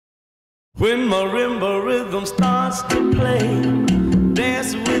When marimba rhythm starts to play,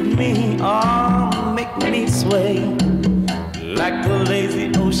 dance with me, oh, make me sway. Like the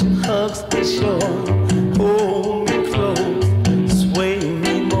lazy ocean hugs the shore, hold me close, sway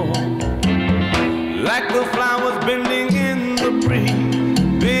me more. Like the flowers bending in the breeze,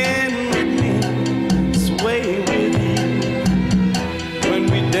 bend with me, sway with you. When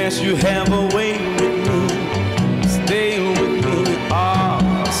we dance, you have a way with me, stay with me,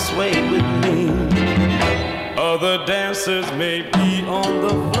 oh, sway with me. Other dancers may be on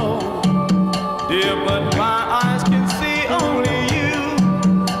the floor, dear, but my eyes can see only you.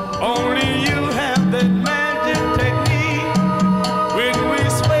 Only you have that magic technique. When we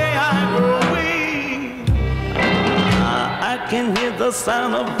sway, I grow weak. I can hear the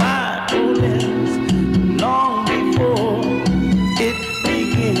sound of violins long before it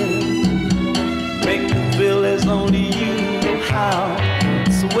begins. Make me feel as only you know how.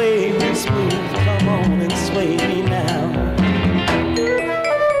 Sway me smooth, come on and sway me now.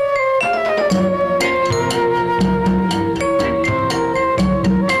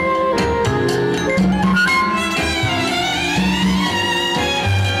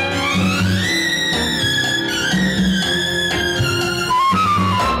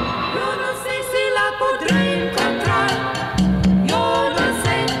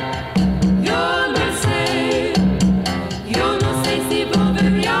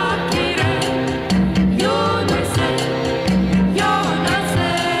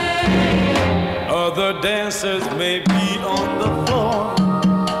 Other dancers may be on the floor,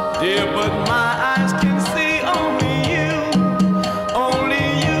 dear, but my eyes can see only you. Only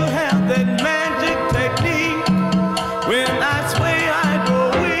you have that magic technique. When I sway, I grow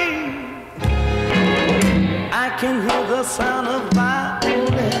weak. I can hear the sound of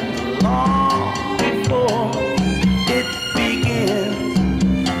violin long before it begins.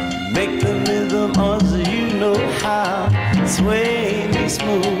 Make the rhythm as you know how. Sway me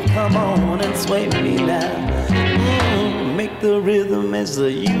smooth, come on and sway me now. Make the rhythm as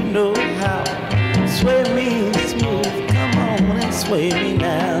you know how. Sway me smooth, come on and sway me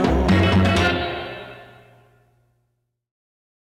now.